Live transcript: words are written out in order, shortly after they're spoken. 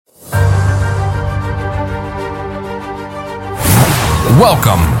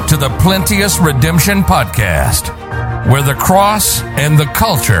Welcome to the Plenteous Redemption Podcast, where the cross and the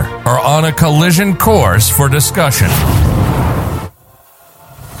culture are on a collision course for discussion.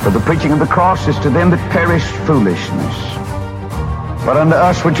 For the preaching of the cross is to them that perish foolishness, but unto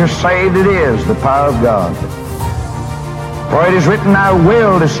us which are saved it is the power of God. For it is written, I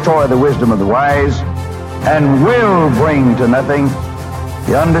will destroy the wisdom of the wise, and will bring to nothing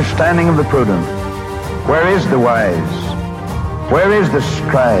the understanding of the prudent. Where is the wise? Where is the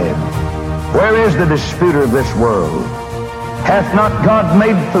scribe? Where is the disputer of this world? Hath not God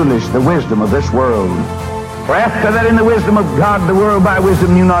made foolish the wisdom of this world? For after that in the wisdom of God, the world by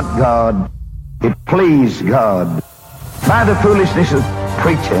wisdom knew not God. It pleased God by the foolishness of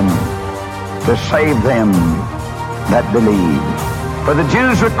preaching to save them that believe. For the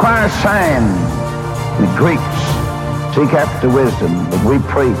Jews require a sign, and the Greeks seek after wisdom, but we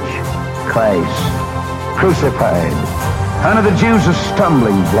preach Christ crucified. Unto the Jews a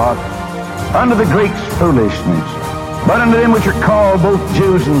stumbling block, unto the Greeks foolishness, but unto them which are called both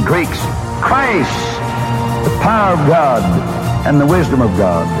Jews and Greeks, Christ, the power of God and the wisdom of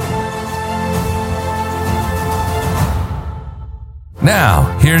God.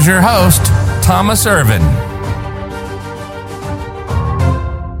 Now, here's your host, Thomas Irvin.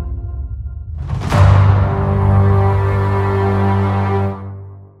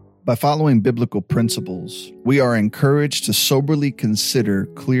 By following biblical principles, we are encouraged to soberly consider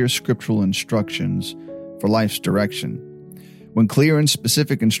clear scriptural instructions for life's direction. When clear and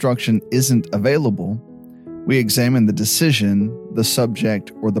specific instruction isn't available, we examine the decision, the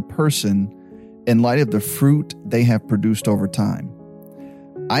subject, or the person in light of the fruit they have produced over time.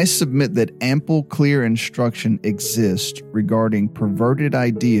 I submit that ample, clear instruction exists regarding perverted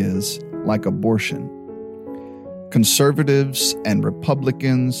ideas like abortion. Conservatives and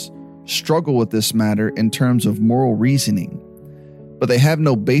Republicans struggle with this matter in terms of moral reasoning, but they have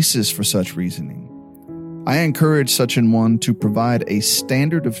no basis for such reasoning. I encourage such an one to provide a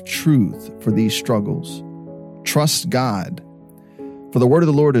standard of truth for these struggles. Trust God, for the word of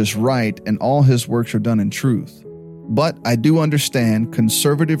the Lord is right and all his works are done in truth. But I do understand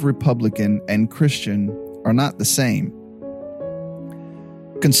conservative Republican and Christian are not the same.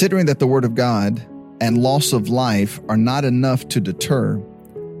 Considering that the word of God and loss of life are not enough to deter,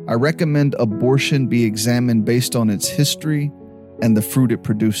 I recommend abortion be examined based on its history and the fruit it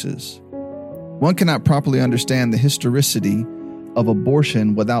produces. One cannot properly understand the historicity of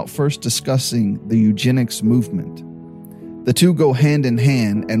abortion without first discussing the eugenics movement. The two go hand in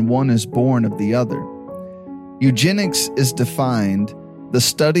hand, and one is born of the other. Eugenics is defined the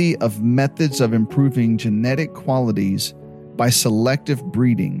study of methods of improving genetic qualities by selective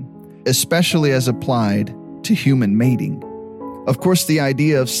breeding, especially as applied to human mating. Of course, the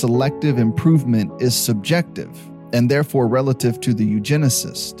idea of selective improvement is subjective and therefore relative to the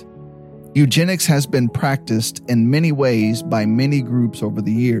eugenicist. Eugenics has been practiced in many ways by many groups over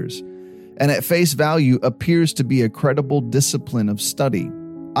the years, and at face value appears to be a credible discipline of study.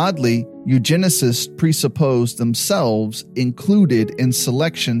 Oddly, eugenicists presuppose themselves included in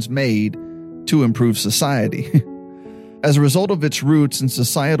selections made to improve society. As a result of its roots in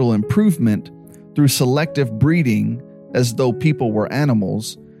societal improvement through selective breeding, as though people were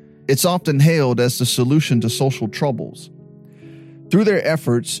animals, it's often hailed as the solution to social troubles. Through their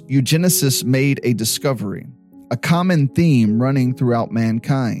efforts, eugenicists made a discovery, a common theme running throughout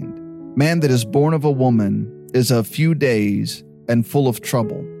mankind. Man that is born of a woman is of few days and full of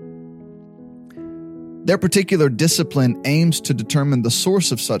trouble. Their particular discipline aims to determine the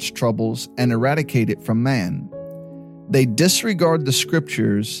source of such troubles and eradicate it from man. They disregard the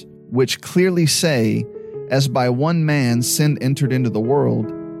scriptures, which clearly say, as by one man sin entered into the world,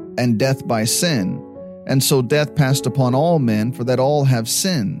 and death by sin, and so death passed upon all men, for that all have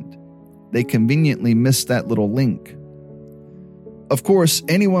sinned. They conveniently missed that little link. Of course,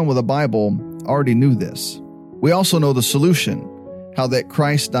 anyone with a Bible already knew this. We also know the solution, how that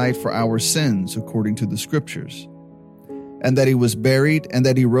Christ died for our sins according to the scriptures, and that he was buried, and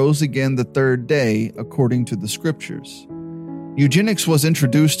that he rose again the third day according to the scriptures. Eugenics was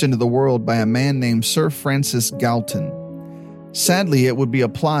introduced into the world by a man named Sir Francis Galton. Sadly, it would be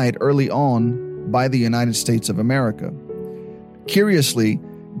applied early on by the United States of America. Curiously,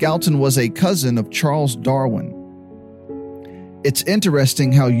 Galton was a cousin of Charles Darwin. It's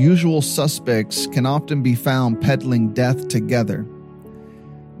interesting how usual suspects can often be found peddling death together.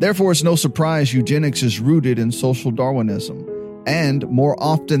 Therefore, it's no surprise eugenics is rooted in social Darwinism, and more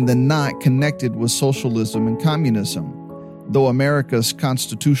often than not connected with socialism and communism, though America's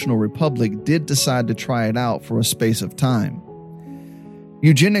constitutional republic did decide to try it out for a space of time.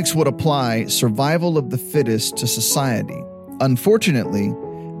 Eugenics would apply survival of the fittest to society, Unfortunately,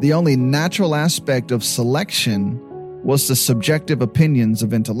 the only natural aspect of selection was the subjective opinions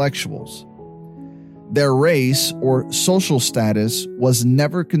of intellectuals. Their race or social status was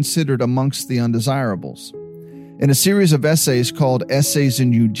never considered amongst the undesirables. In a series of essays called Essays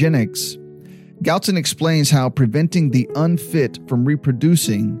in Eugenics, Galton explains how preventing the unfit from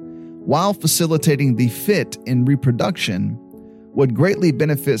reproducing while facilitating the fit in reproduction would greatly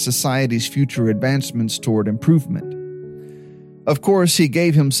benefit society's future advancements toward improvement. Of course, he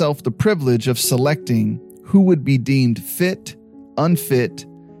gave himself the privilege of selecting who would be deemed fit, unfit,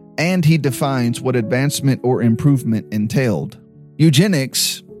 and he defines what advancement or improvement entailed.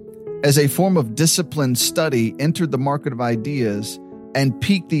 Eugenics, as a form of disciplined study, entered the market of ideas and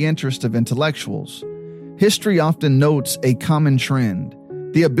piqued the interest of intellectuals. History often notes a common trend: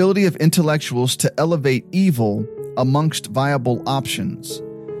 the ability of intellectuals to elevate evil amongst viable options.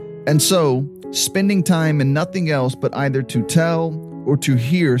 And so, spending time in nothing else but either to tell or to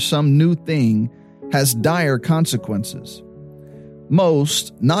hear some new thing has dire consequences.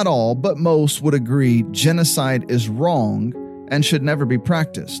 Most, not all, but most would agree genocide is wrong and should never be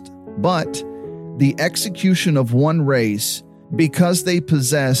practiced. But the execution of one race because they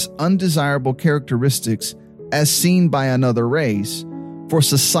possess undesirable characteristics as seen by another race for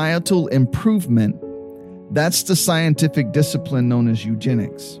societal improvement, that's the scientific discipline known as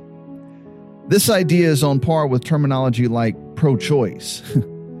eugenics. This idea is on par with terminology like pro-choice.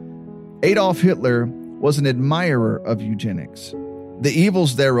 Adolf Hitler was an admirer of eugenics. The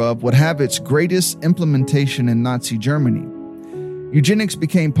evils thereof would have its greatest implementation in Nazi Germany. Eugenics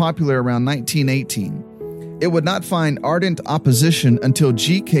became popular around 1918. It would not find ardent opposition until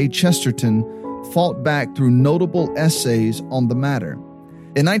G.K. Chesterton fought back through notable essays on the matter.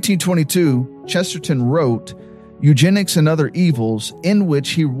 In 1922, Chesterton wrote Eugenics and Other Evils, in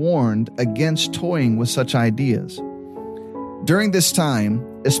which he warned against toying with such ideas. During this time,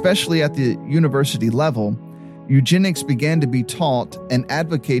 especially at the university level, eugenics began to be taught and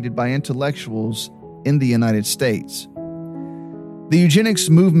advocated by intellectuals in the United States. The eugenics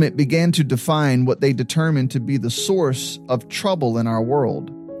movement began to define what they determined to be the source of trouble in our world,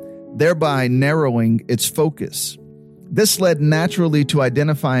 thereby narrowing its focus. This led naturally to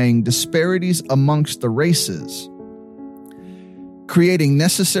identifying disparities amongst the races, creating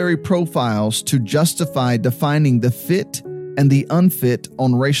necessary profiles to justify defining the fit and the unfit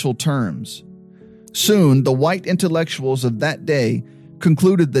on racial terms. Soon, the white intellectuals of that day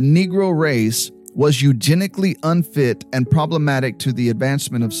concluded the Negro race was eugenically unfit and problematic to the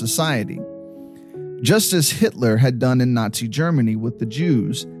advancement of society, just as Hitler had done in Nazi Germany with the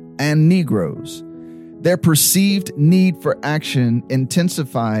Jews and Negroes. Their perceived need for action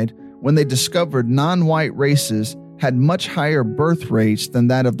intensified when they discovered non-white races had much higher birth rates than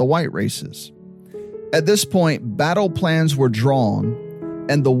that of the white races. At this point, battle plans were drawn,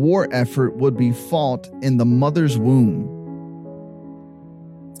 and the war effort would be fought in the mother's womb.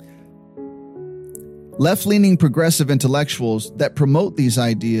 Left-leaning progressive intellectuals that promote these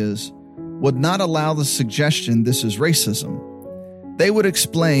ideas would not allow the suggestion this is racism. They would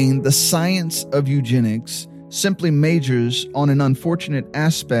explain the science of eugenics simply majors on an unfortunate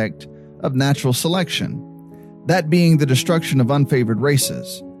aspect of natural selection, that being the destruction of unfavored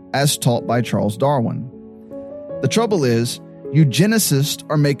races, as taught by Charles Darwin. The trouble is, eugenicists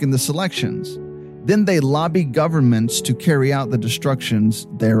are making the selections. Then they lobby governments to carry out the destructions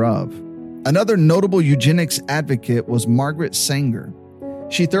thereof. Another notable eugenics advocate was Margaret Sanger.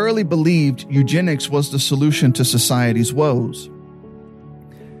 She thoroughly believed eugenics was the solution to society's woes.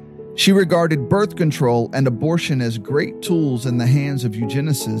 She regarded birth control and abortion as great tools in the hands of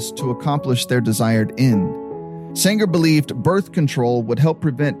eugenicists to accomplish their desired end. Sanger believed birth control would help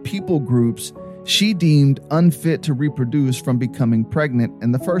prevent people groups she deemed unfit to reproduce from becoming pregnant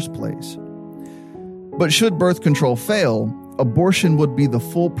in the first place. But should birth control fail, abortion would be the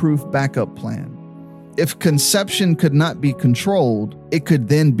foolproof backup plan. If conception could not be controlled, it could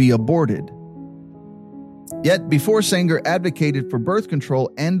then be aborted. Yet, before Sanger advocated for birth control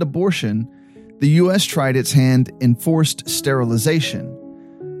and abortion, the U.S. tried its hand in forced sterilization.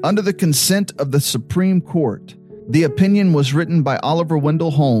 Under the consent of the Supreme Court, the opinion was written by Oliver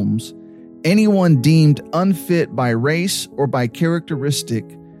Wendell Holmes: anyone deemed unfit by race or by characteristic,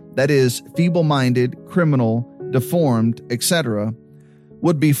 that is, feeble-minded, criminal, deformed, etc.,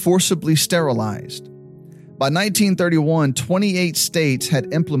 would be forcibly sterilized. By 1931, 28 states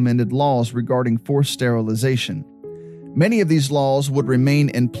had implemented laws regarding forced sterilization. Many of these laws would remain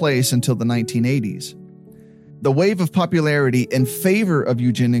in place until the 1980s. The wave of popularity in favor of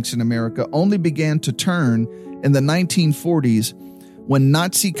eugenics in America only began to turn in the 1940s when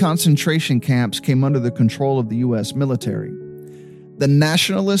Nazi concentration camps came under the control of the U.S. military. the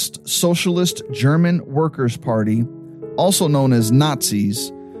Nationalist Socialist German Workers' Party, also known as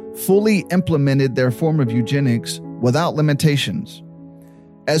Nazis, fully implemented their form of eugenics without limitations.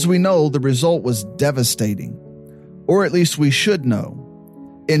 As we know, the result was devastating, or at least we should know.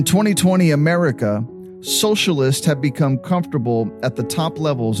 In 2020 America, socialists have become comfortable at the top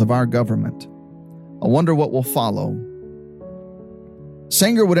levels of our government. I wonder what will follow.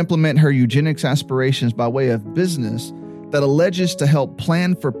 Sanger would implement her eugenics aspirations by way of business that alleges to help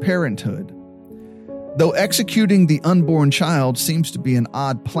plan for parenthood, though executing the unborn child seems to be an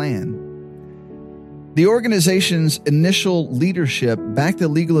odd plan. The organization's initial leadership backed the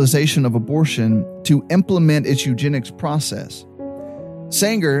legalization of abortion to implement its eugenics process.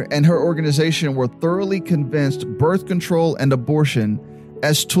 Sanger and her organization were thoroughly convinced birth control and abortion,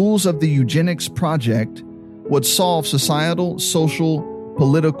 as tools of the eugenics project, would solve societal, social,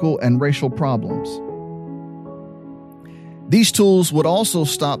 political, and racial problems. These tools would also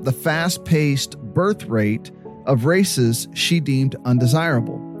stop the fast-paced birth rate of races she deemed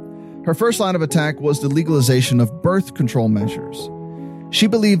undesirable. Her first line of attack was the legalization of birth control measures. She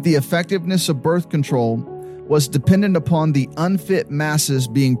believed the effectiveness of birth control was dependent upon the unfit masses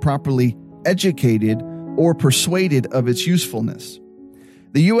being properly educated or persuaded of its usefulness.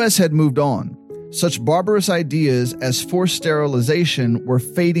 The U.S. had moved on. Such barbarous ideas as forced sterilization were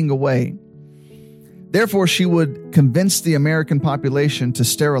fading away. Therefore, she would convince the American population to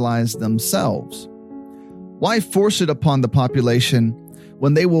sterilize themselves. Why force it upon the population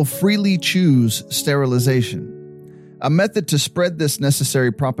when they will freely choose sterilization? A method to spread this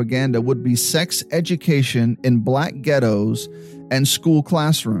necessary propaganda would be sex education in black ghettos and school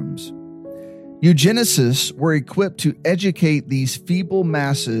classrooms. Eugenicists were equipped to educate these feeble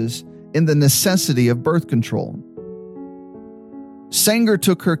masses in the necessity of birth control. Sanger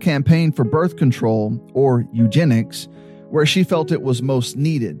took her campaign for birth control, or eugenics, where she felt it was most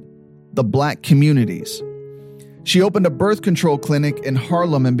needed: the black communities. She opened a birth control clinic in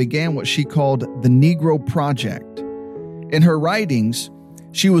Harlem and began what she called the Negro Project. In her writings,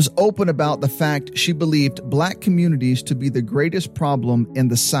 she was open about the fact she believed black communities to be the greatest problem in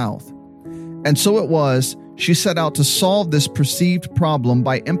the South. And so it was, she set out to solve this perceived problem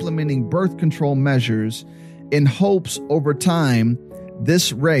by implementing birth control measures in hopes over time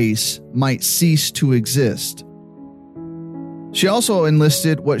this race might cease to exist. She also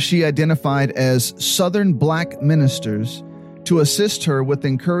enlisted what she identified as Southern black ministers to assist her with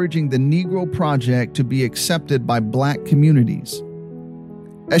encouraging the Negro Project to be accepted by black communities.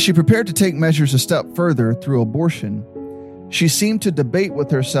 As she prepared to take measures a step further through abortion, she seemed to debate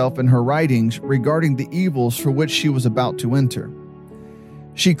with herself in her writings regarding the evils for which she was about to enter.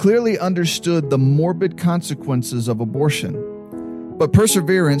 She clearly understood the morbid consequences of abortion, but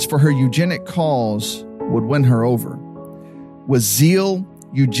perseverance for her eugenic cause would win her over. With zeal,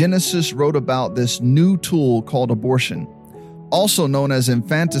 eugenicists wrote about this new tool called abortion, also known as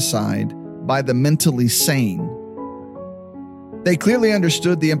infanticide by the mentally sane. They clearly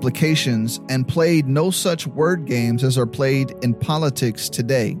understood the implications and played no such word games as are played in politics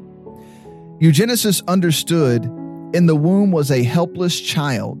today. Eugenicists understood in the womb was a helpless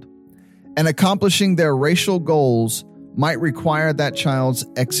child, and accomplishing their racial goals might require that child's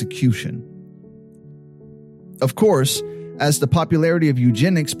execution. Of course, as the popularity of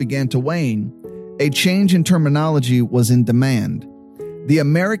eugenics began to wane, a change in terminology was in demand. The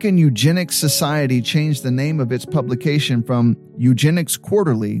American Eugenics Society changed the name of its publication from Eugenics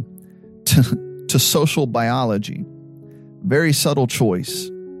Quarterly to Social Biology. Very subtle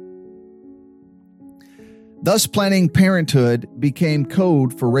choice. Thus, Planned Parenthood became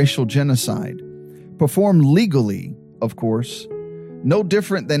code for racial genocide, performed legally, of course. No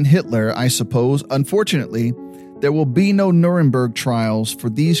different than Hitler, I suppose. Unfortunately, there will be no Nuremberg trials for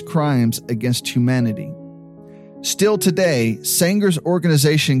these crimes against humanity. Still today, Sanger's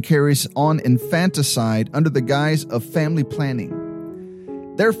organization carries on infanticide under the guise of family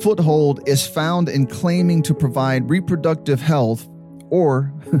planning. Their foothold is found in claiming to provide reproductive health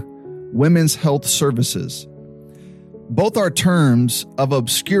or women's health services. Both are terms of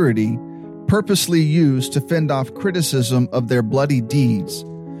obscurity purposely used to fend off criticism of their bloody deeds.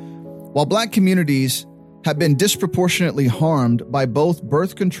 While black communities have been disproportionately harmed by both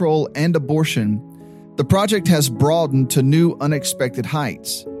birth control and abortion, the project has broadened to new unexpected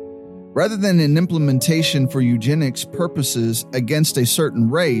heights. Rather than an implementation for eugenics purposes against a certain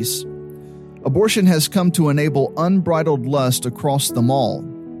race, abortion has come to enable unbridled lust across them all.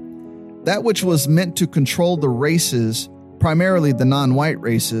 That which was meant to control the races, primarily the non-white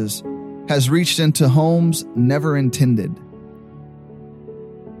races, has reached into homes never intended.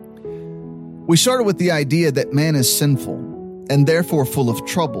 We started with the idea that man is sinful. and therefore full of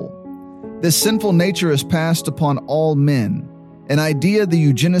trouble. This sinful nature is passed upon all men, an idea the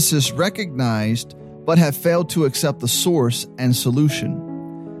eugenicists recognized but have failed to accept the source and solution.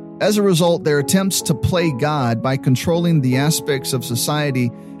 As a result, their attempts to play God by controlling the aspects of society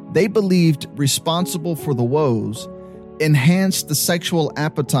they believed responsible for the woes enhanced the sexual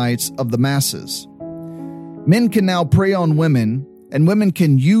appetites of the masses. Men can now prey on women, and women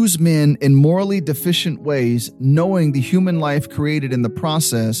can use men in morally deficient ways, knowing the human life created in the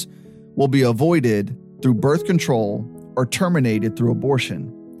process will be avoided through birth control or terminated through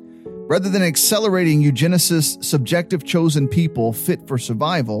abortion. Rather than accelerating eugenicists' subjective chosen people fit for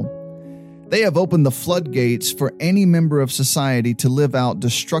survival, they have opened the floodgates for any member of society to live out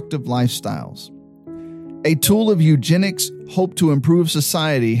destructive lifestyles. A tool of eugenics hoped to improve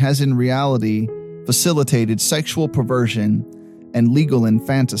society has in reality facilitated sexual perversion and legal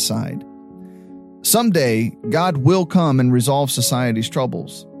infanticide. Someday, God will come and resolve society's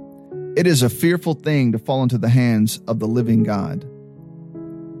troubles. It is a fearful thing to fall into the hands of the living God.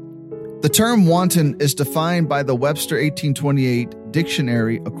 The term wanton is defined by the Webster 1828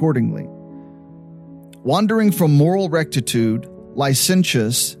 dictionary accordingly. Wandering from moral rectitude,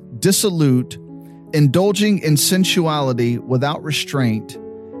 licentious, dissolute, indulging in sensuality without restraint,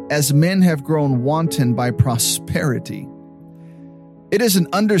 as men have grown wanton by prosperity. It is an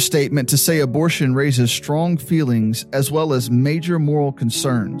understatement to say abortion raises strong feelings as well as major moral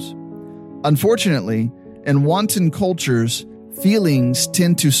concerns. Unfortunately, in wanton cultures, feelings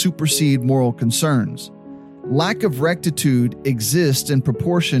tend to supersede moral concerns. Lack of rectitude exists in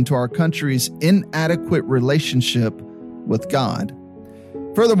proportion to our country's inadequate relationship with God.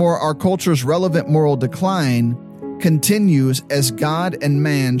 Furthermore, our culture's relevant moral decline continues as God and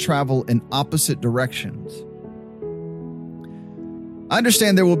man travel in opposite directions. I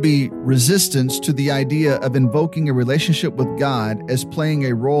understand there will be resistance to the idea of invoking a relationship with God as playing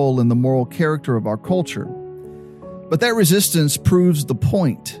a role in the moral character of our culture. But that resistance proves the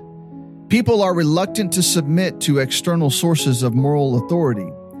point. People are reluctant to submit to external sources of moral authority,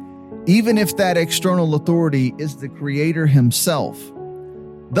 even if that external authority is the Creator Himself.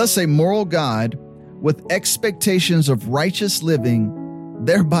 Thus, a moral God with expectations of righteous living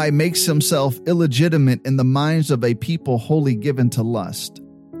thereby makes himself illegitimate in the minds of a people wholly given to lust.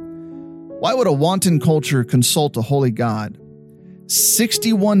 Why would a wanton culture consult a holy God?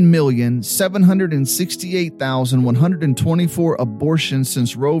 61,768,124 abortions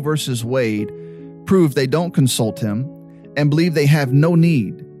since Roe v. Wade prove they don't consult him and believe they have no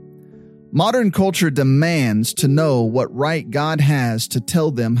need. Modern culture demands to know what right God has to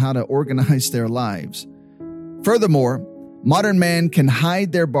tell them how to organize their lives. Furthermore, modern man can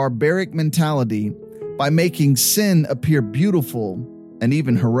hide their barbaric mentality by making sin appear beautiful and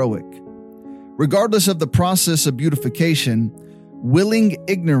even heroic. Regardless of the process of beautification, willing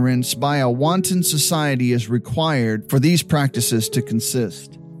ignorance by a wanton society is required for these practices to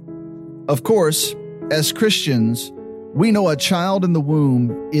consist. Of course, as Christians, we know a child in the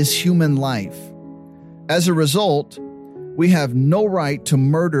womb is human life. As a result, we have no right to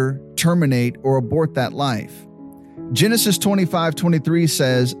murder, terminate, or abort that life. Genesis 25:23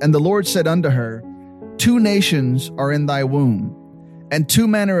 says, "And the Lord said unto her, 2 nations are in thy womb, and 2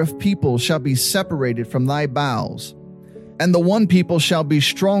 manner of people shall be separated from thy bowels. And the one people shall be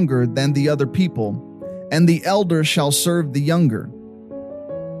stronger than the other people, and the elder shall serve the younger."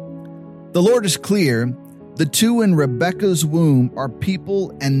 The Lord is clear. The 2 in Rebekah's womb are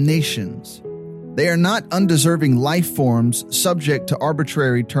people and nations. They are not undeserving life forms subject to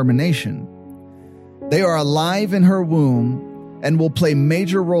arbitrary termination. They are alive in her womb and will play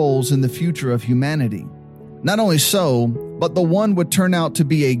major roles in the future of humanity. Not only so, but the one would turn out to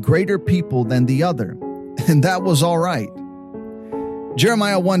be a greater people than the other, and that was all right.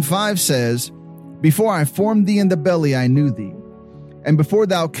 Jeremiah 1:5 says, "Before I formed thee in the belly I knew thee, and before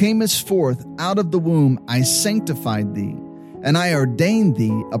thou camest forth out of the womb I sanctified thee, and I ordained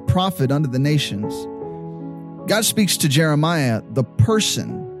thee a prophet unto the nations." God speaks to Jeremiah, the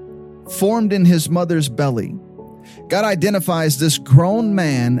person, formed in his mother's belly. God identifies this grown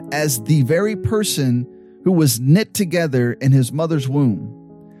man as the very person who was knit together in his mother's womb.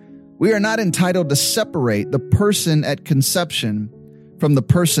 We are not entitled to separate the person at conception from the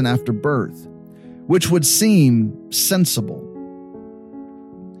person after birth, which would seem sensible.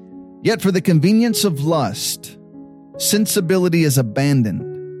 Yet for the convenience of lust, sensibility is abandoned.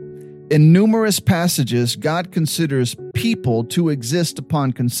 In numerous passages, God considers people to exist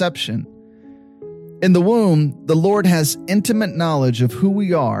upon conception. In the womb, the Lord has intimate knowledge of who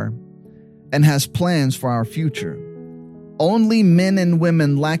we are and has plans for our future. Only men and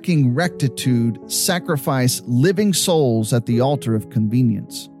women lacking rectitude sacrifice living souls at the altar of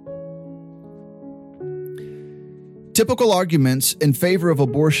convenience. Typical arguments in favor of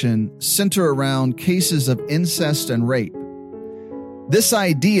abortion center around cases of incest and rape. This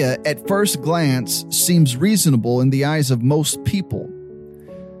idea, at first glance, seems reasonable in the eyes of most people.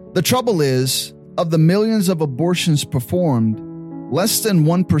 The trouble is, of the millions of abortions performed, less than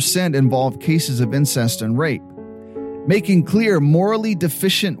 1% involve cases of incest and rape, making clear morally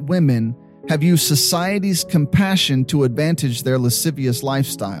deficient women have used society's compassion to advantage their lascivious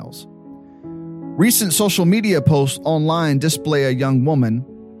lifestyles. Recent social media posts online display a young woman.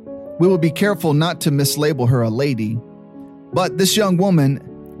 We will be careful not to mislabel her a lady, but this young woman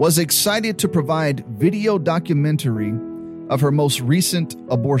was excited to provide video documentary of her most recent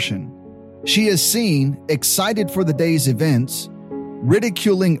abortion. She is seen, excited for the day's events,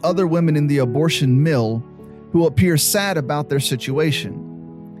 ridiculing other women in the abortion mill who appear sad about their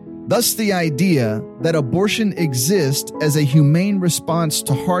situation. Thus, the idea that abortion exists as a humane response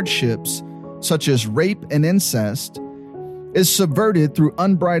to hardships such as rape and incest is subverted through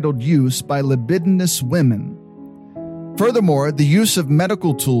unbridled use by libidinous women. Furthermore, the use of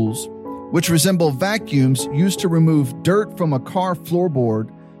medical tools, which resemble vacuums used to remove dirt from a car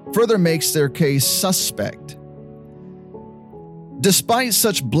floorboard, further makes their case suspect. Despite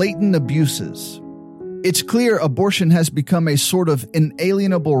such blatant abuses, it's clear abortion has become a sort of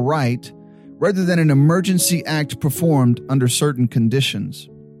inalienable right rather than an emergency act performed under certain conditions.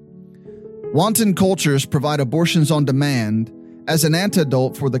 Wanton cultures provide abortions on demand as an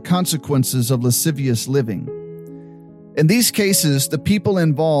antidote for the consequences of lascivious living. In these cases, the people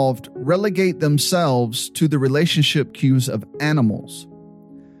involved relegate themselves to the relationship cues of animals.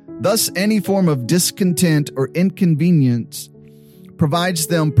 Thus, any form of discontent or inconvenience provides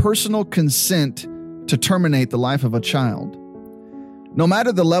them personal consent to terminate the life of a child. No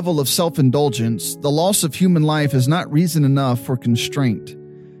matter the level of self-indulgence, the loss of human life is not reason enough for constraint,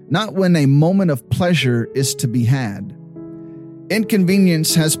 not when a moment of pleasure is to be had.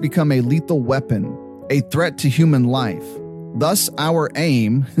 Inconvenience has become a lethal weapon, a threat to human life. Thus, our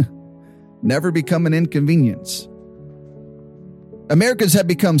aim, never become an inconvenience. Americans have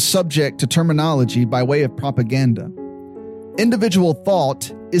become subject to terminology by way of propaganda. Individual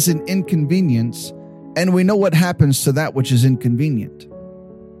thought is an inconvenience, and we know what happens to that which is inconvenient.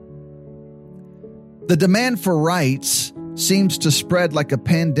 The demand for rights seems to spread like a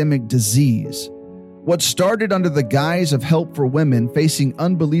pandemic disease. What started under the guise of help for women facing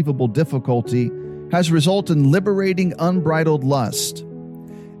unbelievable difficulty has resulted in liberating unbridled lust.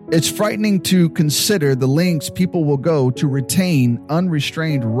 It's frightening to consider the lengths people will go to retain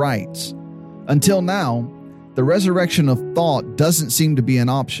unrestrained rights. Until now, the resurrection of thought doesn't seem to be an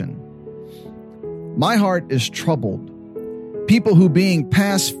option. My heart is troubled. People who, being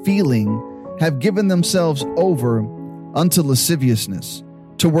past feeling, have given themselves over unto lasciviousness,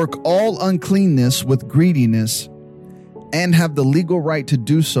 to work all uncleanness with greediness, and have the legal right to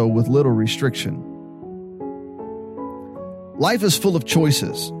do so with little restriction. Life is full of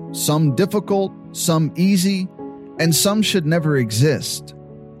choices, some difficult, some easy, and some should never exist.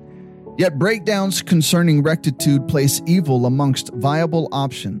 Yet breakdowns concerning rectitude place evil amongst viable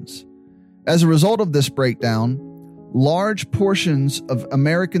options. As a result of this breakdown, large portions of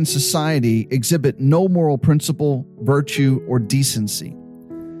American society exhibit no moral principle, virtue, or decency.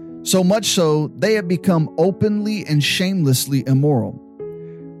 So much so, they have become openly and shamelessly immoral.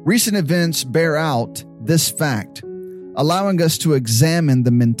 Recent events bear out this fact, allowing us to examine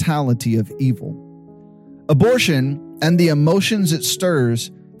the mentality of evil. Abortion and the emotions it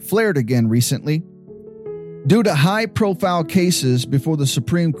stirs flared again recently. Due to high-profile cases before the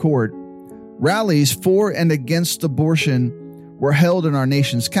Supreme Court, rallies for and against abortion were held in our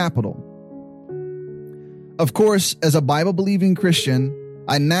nation's capital. Of course, as a Bible-believing Christian,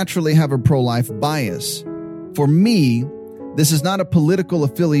 I naturally have a pro-life bias. For me, this is not a political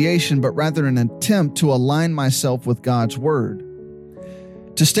affiliation, but rather an attempt to align myself with God's Word.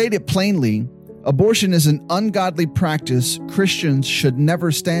 To state it plainly, abortion is an ungodly practice Christians should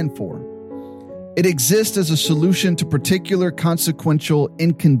never stand for. It exists as a solution to particular consequential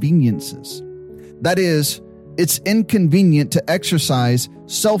inconveniences. That is, it's inconvenient to exercise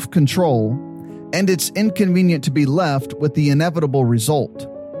self-control, and it's inconvenient to be left with the inevitable result.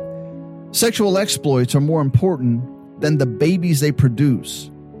 Sexual exploits are more important than the babies they produce.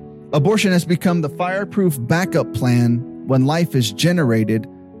 Abortion has become the fireproof backup plan when life is generated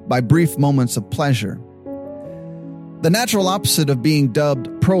by brief moments of pleasure. The natural opposite of being dubbed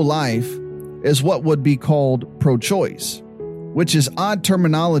pro-life is what would be called pro-choice, which is odd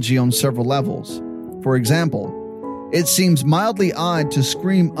terminology on several levels. For example, It seems mildly odd to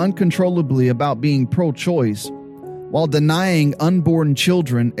scream uncontrollably about being pro-choice while denying unborn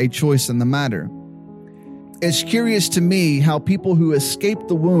children a choice in the matter. It's curious to me how people who escaped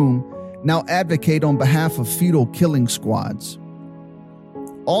the womb now advocate on behalf of fetal killing squads.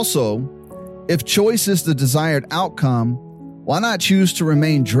 Also, if choice is the desired outcome, why not choose to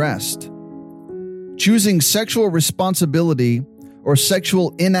remain dressed? Choosing sexual responsibility or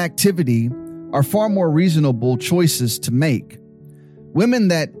sexual inactivity are far more reasonable choices to make. Women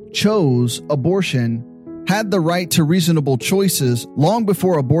that chose abortion had the right to reasonable choices long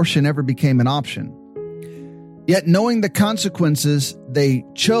before abortion ever became an option. Yet knowing the consequences, they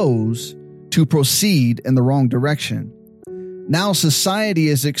chose to proceed in the wrong direction. Now society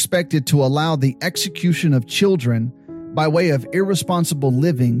is expected to allow the execution of children by way of irresponsible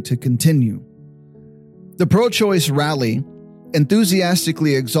living to continue. The pro-choice rally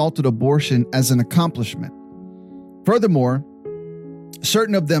enthusiastically exalted abortion as an accomplishment. Furthermore,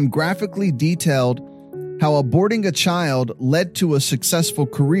 certain of them graphically detailed how aborting a child led to a successful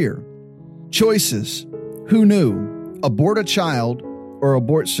career. Choices. Who knew? Abort a child or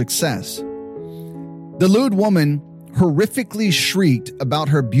abort success. The lewd woman horrifically shrieked about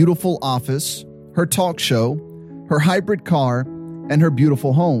her beautiful office, her talk show, her hybrid car, and her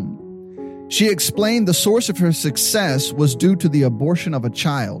beautiful home. She explained the source of her success was due to the abortion of a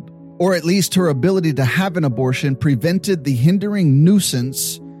child, or at least her ability to have an abortion prevented the hindering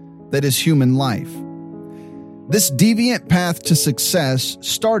nuisance that is human life. This deviant path to success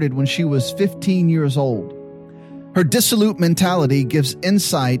started when she was 15 years old. Her dissolute mentality gives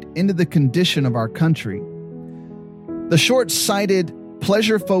insight into the condition of our country. The short-sighted,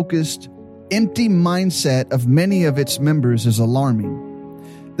 pleasure-focused, empty mindset of many of its members is alarming.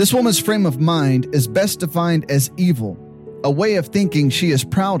 This woman's frame of mind is best defined as evil, a way of thinking she is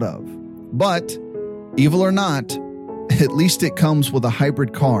proud of. But, evil or not, at least it comes with a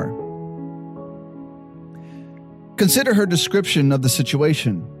hybrid car. Consider her description of the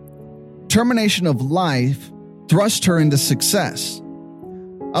situation. Termination of life thrust her into success.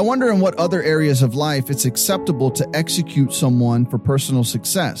 I wonder in what other areas of life it's acceptable to execute someone for personal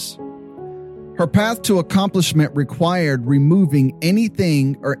success. Her path to accomplishment required removing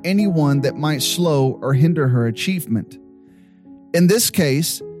anything or anyone that might slow or hinder her achievement. In this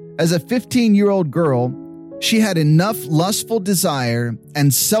case, as a 15-year-old girl, she had enough lustful desire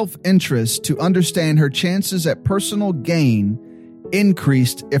and self-interest to understand her chances at personal gain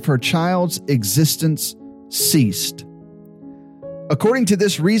increased if her child's existence ceased. According to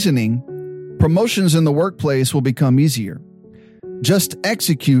this reasoning, promotions in the workplace will become easier. Just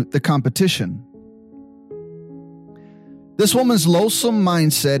execute the competition. This woman's loathsome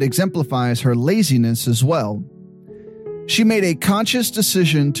mindset exemplifies her laziness as well. She made a conscious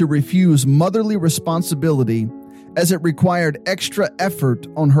decision to refuse motherly responsibility as it required extra effort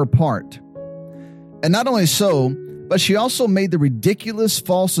on her part. And not only so, but she also made the ridiculous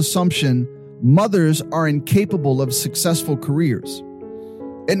false assumption mothers are incapable of successful careers.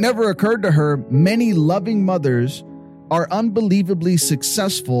 It never occurred to her many loving mothers are unbelievably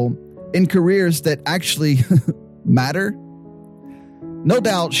successful in careers that actually matter. No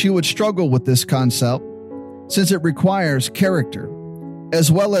doubt she would struggle with this concept since it requires character,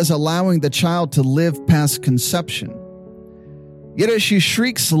 as well as allowing the child to live past conception. Yet as she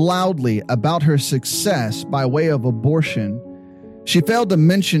shrieks loudly about her success by way of abortion, she failed to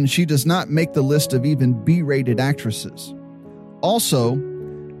mention she does not make the list of even B-rated actresses. Also,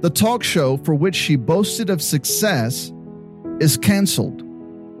 the talk show for which she boasted of success is canceled.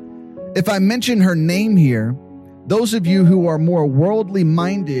 If I mention her name here, those of you who are more worldly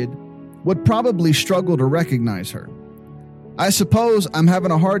minded would probably struggle to recognize her. I suppose I'm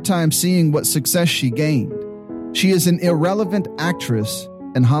having a hard time seeing what success she gained. She is an irrelevant actress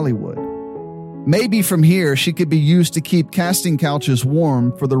in Hollywood. Maybe from here she could be used to keep casting couches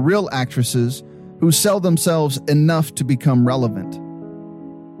warm for the real actresses who sell themselves enough to become relevant.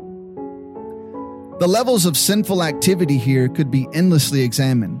 The levels of sinful activity here could be endlessly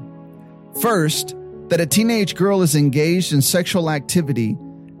examined. First, that a teenage girl is engaged in sexual activity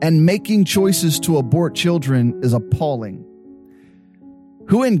and making choices to abort children is appalling.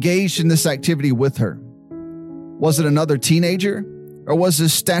 Who engaged in this activity with her? Was it another teenager? Or was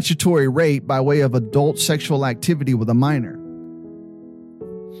this statutory rape by way of adult sexual activity with a minor?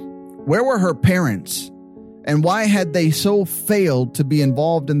 Where were her parents? And why had they so failed to be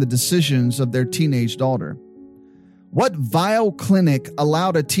involved in the decisions of their teenage daughter? What vile clinic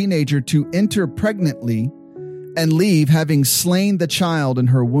allowed a teenager to enter pregnantly and leave having slain the child in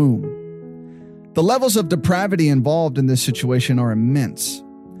her womb? The levels of depravity involved in this situation are immense.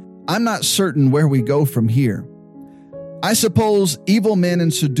 I'm not certain where we go from here. I suppose evil men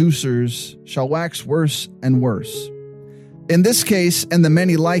and seducers shall wax worse and worse. In this case, and the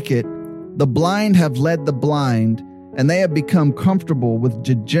many like it, the blind have led the blind, and they have become comfortable with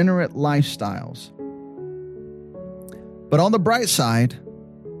degenerate lifestyles. But on the bright side,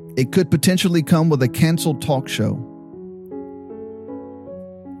 it could potentially come with a canceled talk show.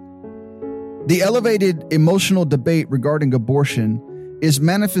 The elevated emotional debate regarding abortion is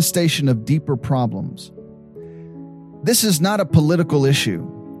manifestation of deeper problems. This is not a political issue.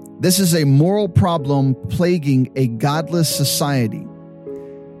 This is a moral problem plaguing a godless society.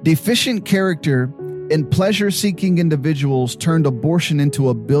 Deficient character and pleasure-seeking individuals turned abortion into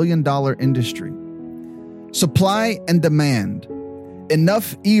a billion-dollar industry. Supply and demand.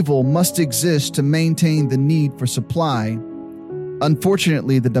 Enough evil must exist to maintain the need for supply.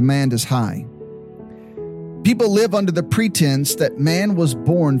 Unfortunately, the demand is high. People live under the pretense that man was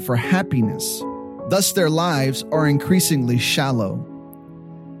born for happiness. Thus, their lives are increasingly shallow.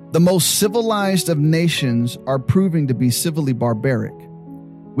 The most civilized of nations are proving to be civilly barbaric.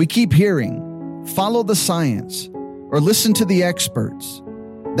 We keep hearing, follow the science, or listen to the experts.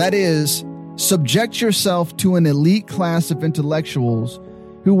 That is, subject yourself to an elite class of intellectuals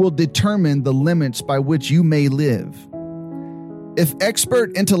who will determine the limits by which you may live. If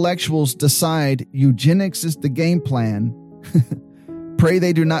expert intellectuals decide eugenics is the game plan, pray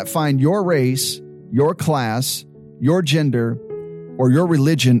they do not find your race, your class, your gender, or your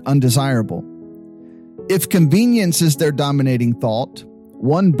religion undesirable. If convenience is their dominating thought,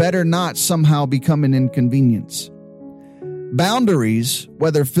 one better not somehow become an inconvenience. Boundaries,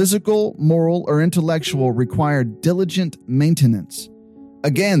 whether physical, moral, or intellectual, require diligent maintenance.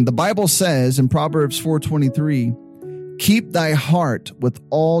 Again, the Bible says in Proverbs 4:23, "Keep thy heart with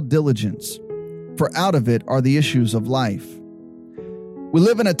all diligence, for out of it are the issues of life." We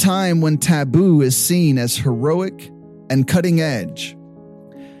live in a time when taboo is seen as heroic and cutting edge.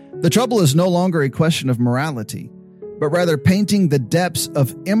 The trouble is no longer a question of morality, but rather painting the depths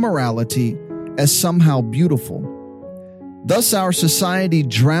of immorality as somehow beautiful. Thus, our society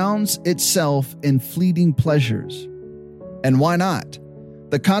drowns itself in fleeting pleasures. And why not?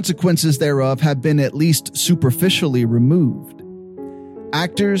 The consequences thereof have been at least superficially removed.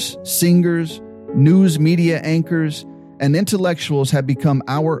 Actors, singers, news media anchors, and intellectuals have become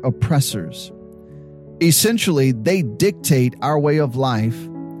our oppressors. Essentially, they dictate our way of life,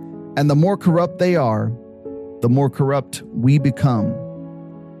 and the more corrupt they are, the more corrupt we become.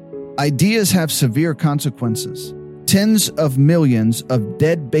 Ideas have severe consequences. Tens of millions of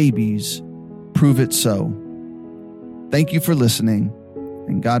dead babies prove it so. Thank you for listening,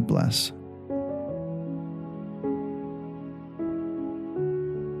 and God bless.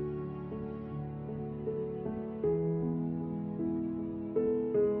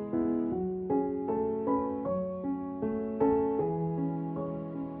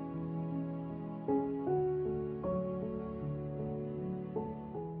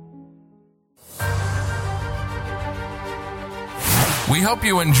 We hope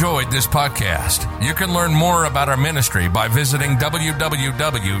you enjoyed this podcast. You can learn more about our ministry by visiting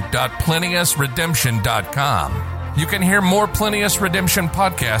www.plenteousredemption.com. You can hear more Plenteous Redemption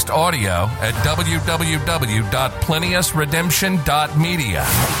podcast audio at www.plenteousredemption.media.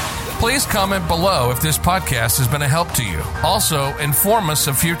 Please comment below if this podcast has been a help to you. Also, inform us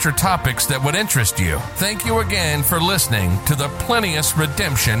of future topics that would interest you. Thank you again for listening to the Plenteous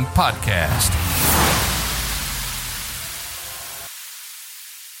Redemption podcast.